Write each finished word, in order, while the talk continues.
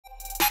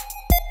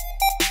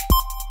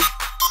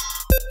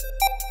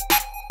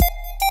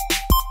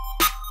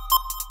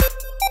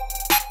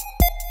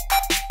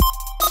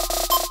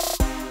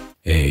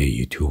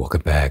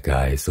Welcome back,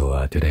 guys.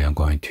 So today I'm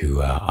going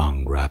to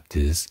unwrap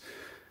this.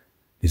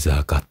 These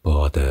are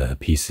cardboard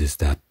pieces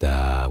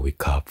that we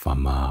cut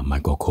from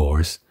Michael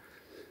Kors.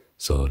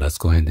 So let's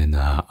go ahead and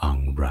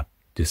unwrap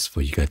this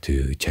for you guys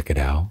to check it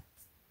out.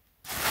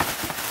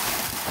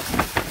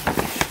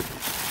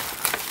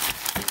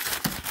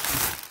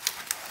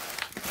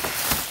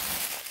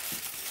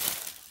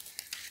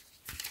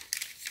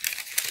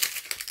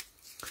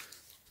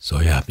 So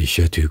yeah, be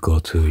sure to go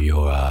to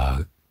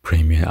your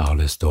premium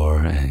outlet store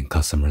and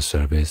customer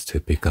service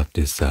to pick up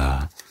this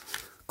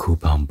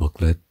coupon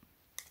booklet.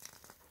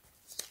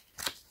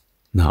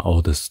 Not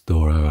all the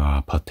store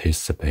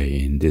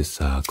participate in this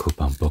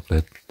coupon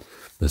booklet,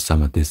 but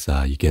some of this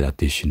you get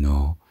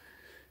additional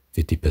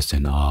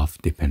 50% off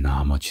depending on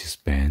how much you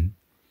spend.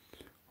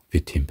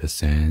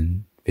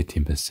 15%,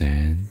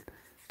 15%,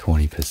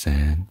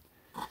 20%,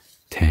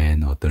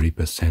 10 or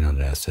 30% on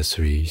the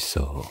accessories.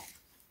 So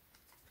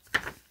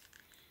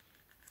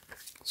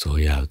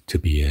yeah, to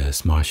be a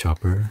smart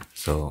shopper.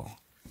 So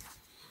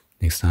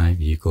next time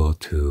you go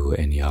to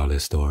any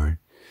outlet store,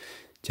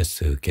 just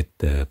to get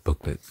the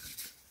booklet.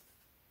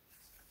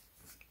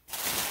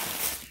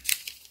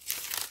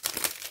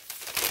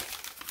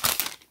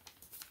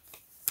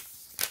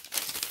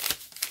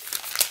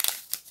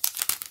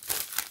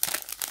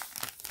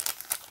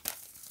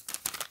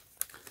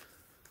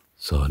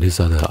 So these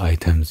are the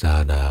items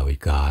that we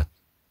got.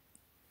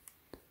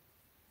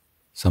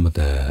 Some of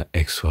the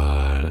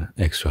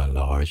extra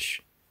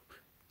large,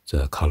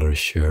 the color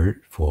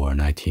shirt for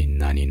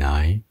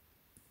 $19.99,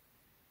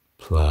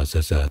 plus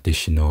there's an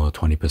additional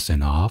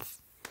 20%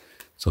 off,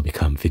 so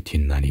become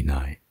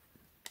 $15.99.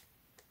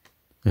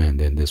 And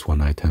then this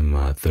one item,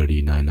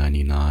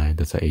 $39.99,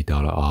 that's an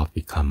 $8 off,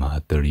 become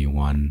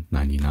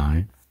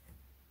 $31.99.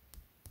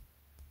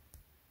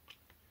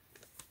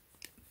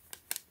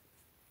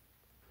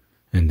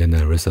 And then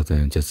the rest of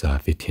them just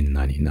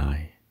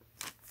 $15.99.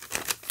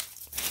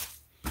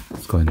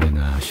 Let's go ahead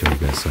and show you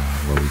guys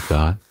what we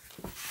got.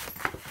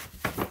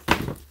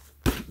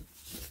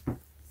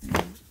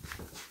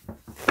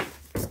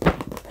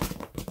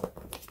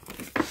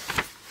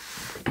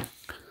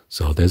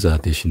 So there's an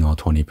additional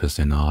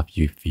 20% off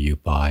if you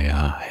buy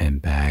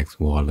handbags,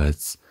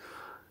 wallets,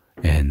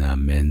 and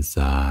men's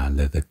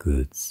leather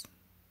goods.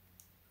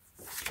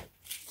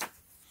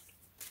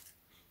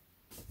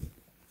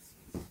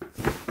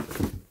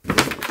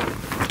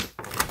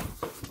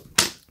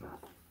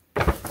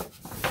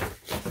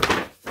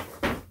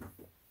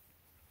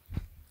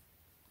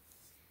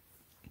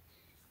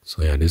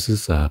 So yeah, this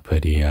is a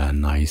pretty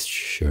nice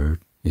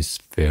shirt. It's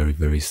very,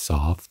 very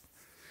soft.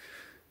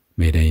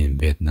 Made in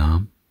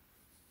Vietnam.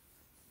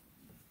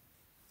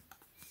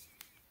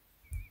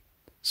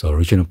 So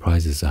original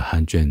price is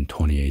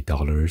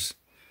 $128.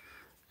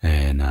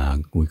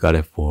 And we got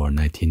it for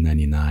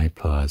 $19.99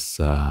 plus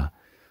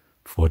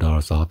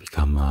 $4 off,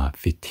 become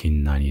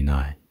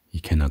 $15.99.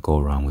 You cannot go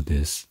wrong with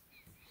this.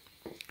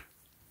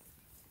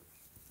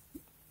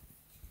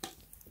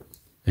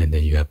 And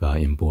then you have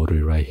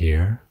embroidery right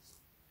here.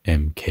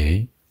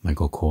 MK,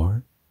 Michael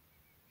Kors.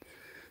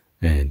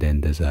 And then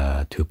there's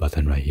a 2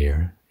 button right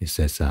here. It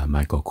says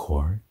Michael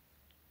Kors.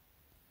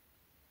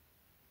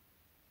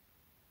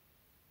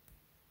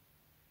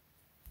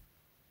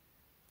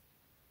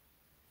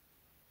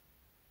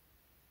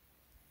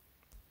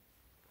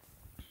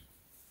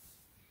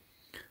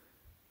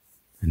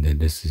 And then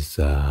this is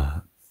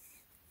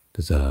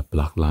there's a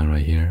black line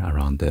right here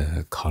around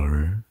the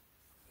collar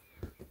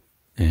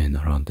and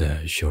around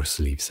the short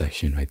sleeve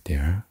section right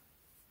there.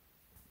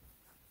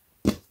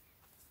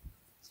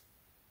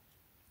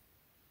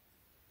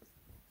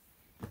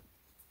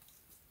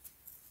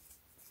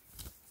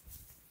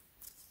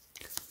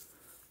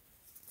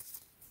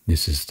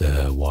 This is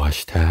the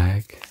wash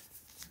tag.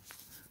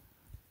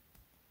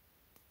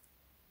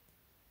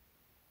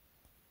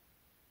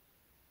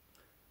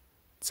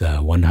 It's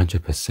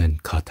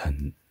 100%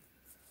 cotton.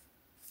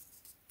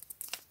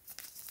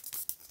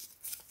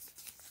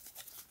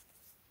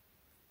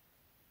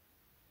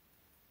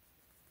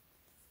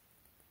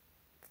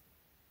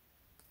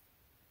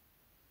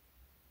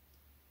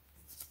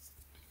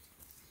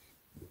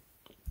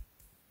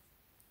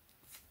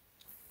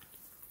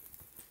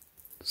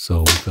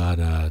 So we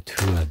got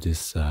 2 of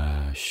this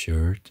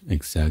shirt,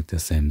 exact the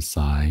same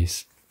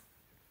size.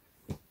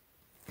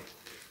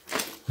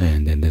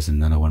 And then there's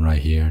another one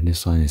right here.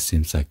 This one, it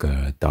seems like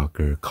a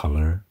darker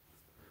color.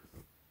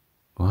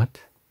 What?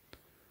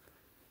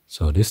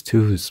 So this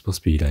 2 is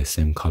supposed to be like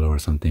same color or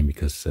something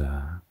because,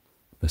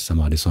 but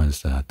somehow this one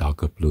is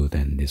darker blue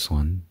than this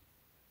one.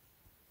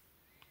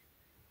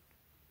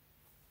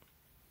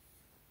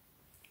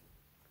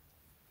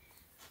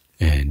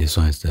 And this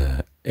one is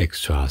the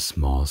extra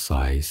small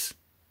size.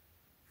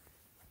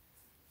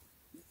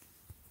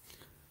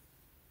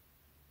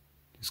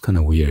 It's kind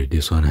of weird.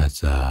 This one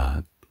has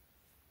a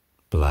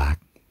black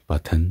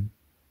button.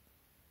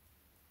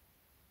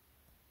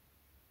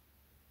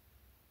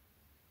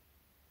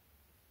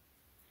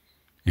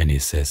 And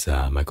it says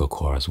Michael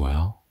Kors as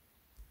well.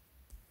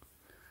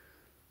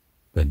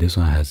 But this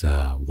one has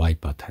a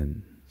white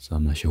button. so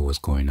I'm not sure what's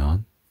going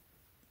on.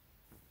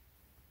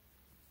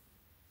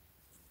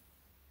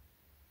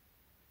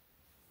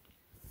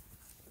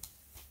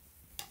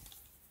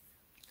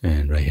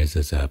 And right here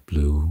there's a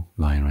blue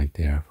line right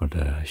there for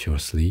the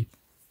short sleeve.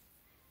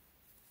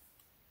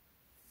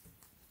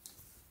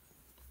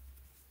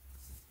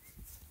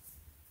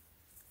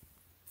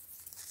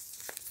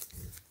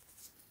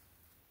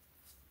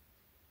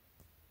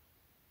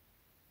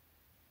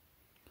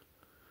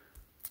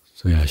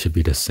 So yeah, it should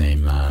be the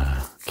same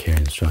care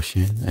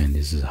instruction, and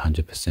this is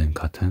 100%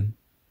 cotton.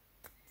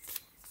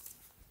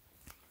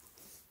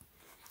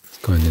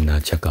 Go ahead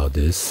and check out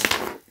this.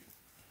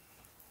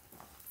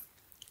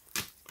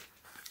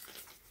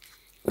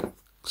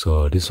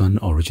 So this one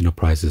original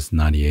price is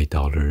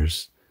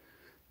 $98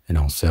 and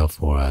on sale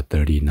for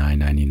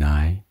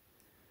 $39.99,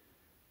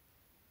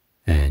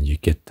 and you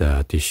get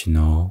the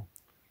additional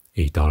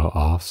 $8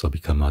 off, so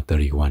become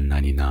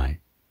 $31.99.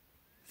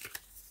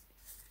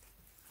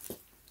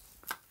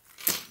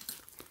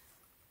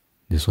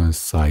 This one's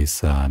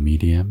size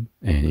medium,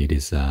 and it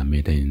is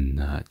made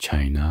in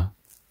China.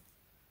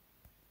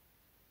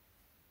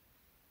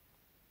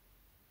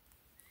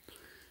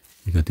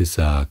 You got this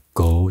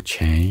gold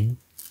chain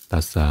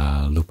that's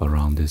loop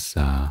around this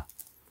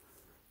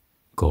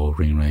gold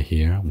ring right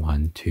here.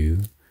 1,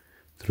 2,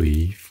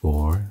 3,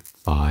 4,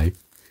 5,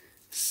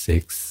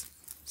 6,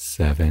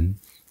 7,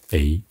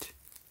 8,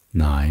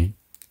 9,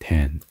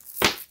 10.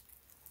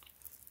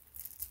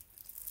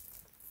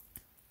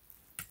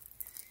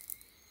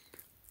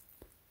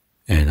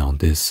 And on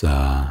this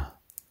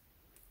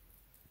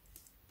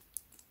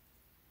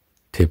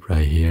tip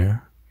right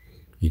here,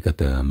 you got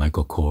the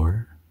micro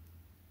cord.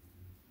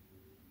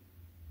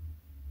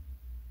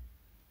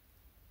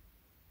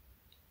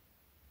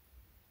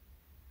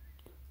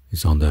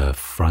 It's on the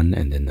front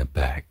and then the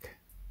back.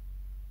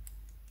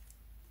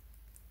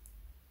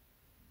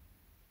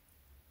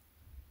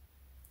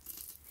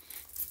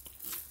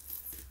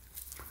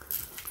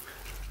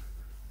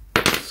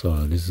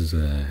 So this is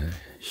a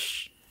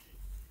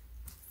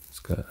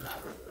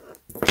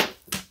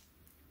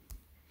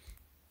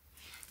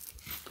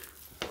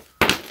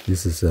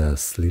this is a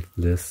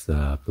sleeveless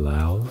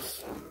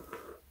blouse.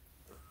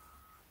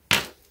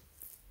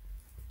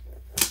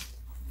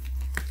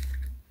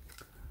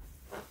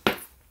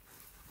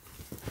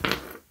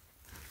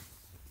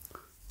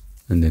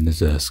 And then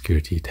there's a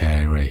security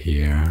tag right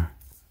here.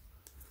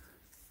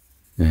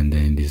 And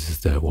then this is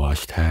the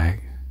wash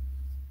tag.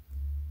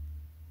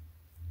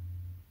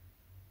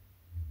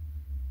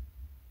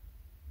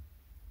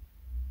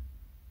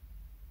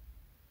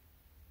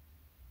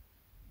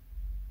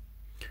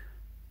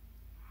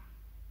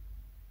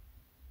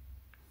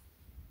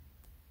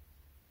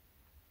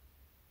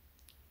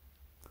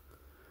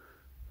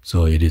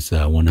 So it is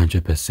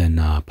 100%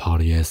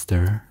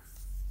 polyester.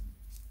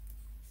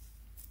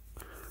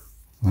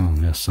 Oh,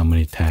 there's so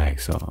many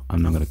tags, so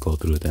I'm not gonna go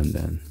through them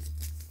then.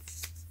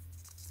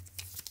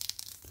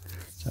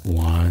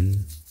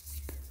 1,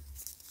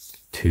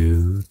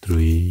 2,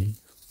 3,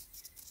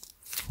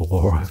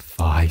 4,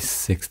 5,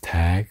 6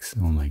 tags.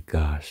 Oh my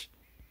gosh.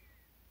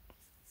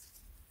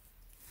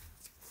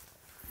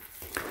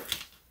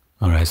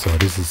 Alright, so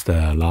this is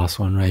the last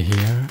one right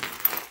here.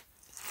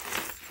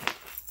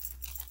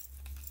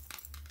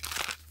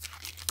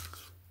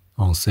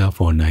 On sale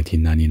for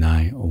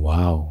 $19.99.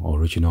 Wow,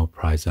 original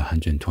price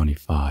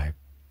 $125.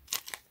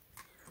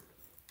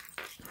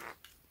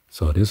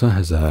 So this one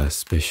has a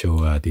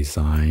special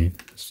design.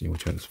 Let's see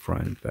which one is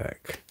front and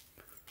back.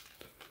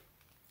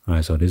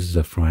 Alright, so this is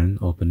the front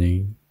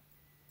opening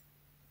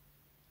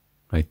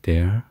right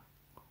there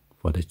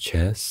for the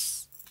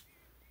chest.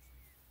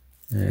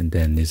 And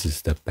then this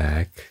is the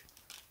back.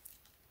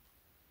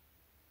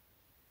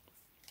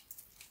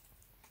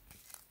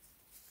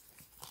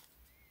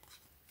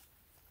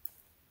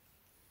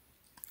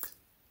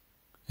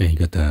 And you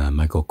got the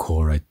micro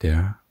cord right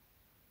there,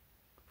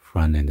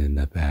 front and then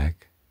the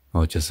back,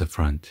 or just the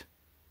front.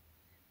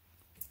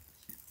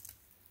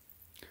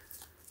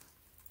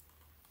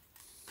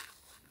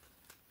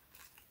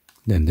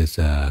 Then there's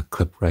a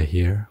clip right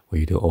here for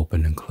you to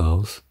open and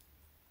close.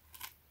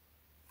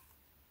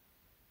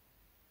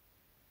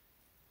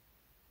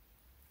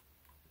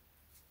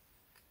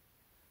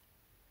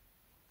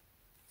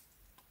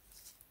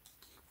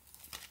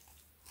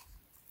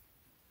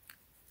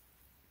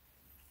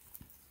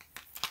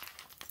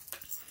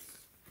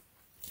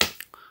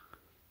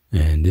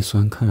 And this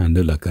one kind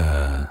of look like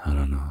a, I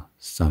don't know,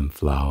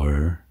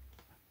 sunflower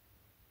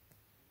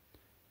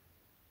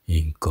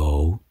in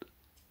gold.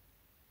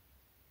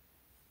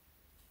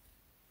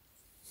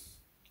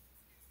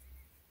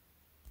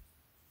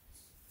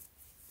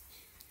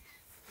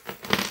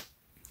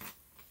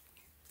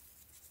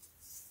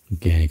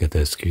 Again, you got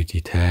the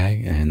security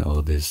tag and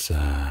all this.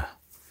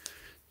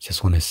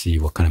 Just want to see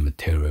what kind of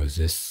material is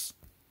this.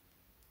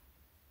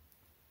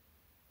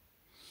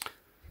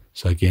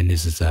 So again,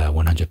 this is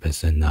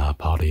 100%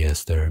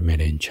 polyester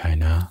made in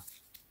China.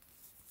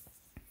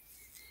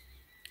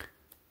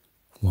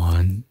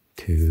 1,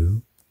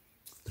 2,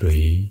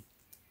 3,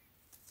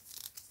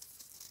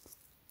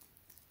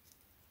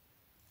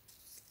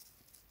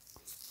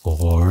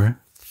 4,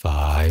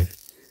 5,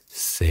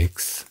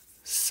 6,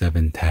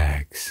 7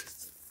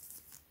 tags.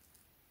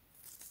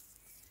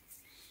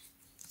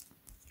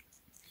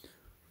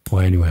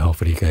 Well, anyway,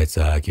 hopefully you guys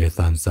give a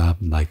thumbs up,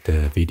 like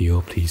the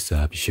video. Please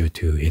be sure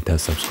to hit that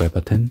subscribe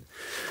button,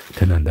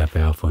 turn on that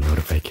bell for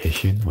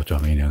notification, or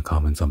drop me any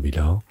comments on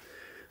below.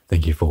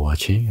 Thank you for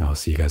watching. I'll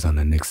see you guys on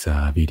the next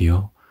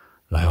video.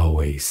 Like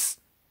always,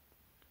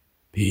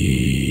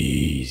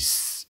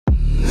 peace.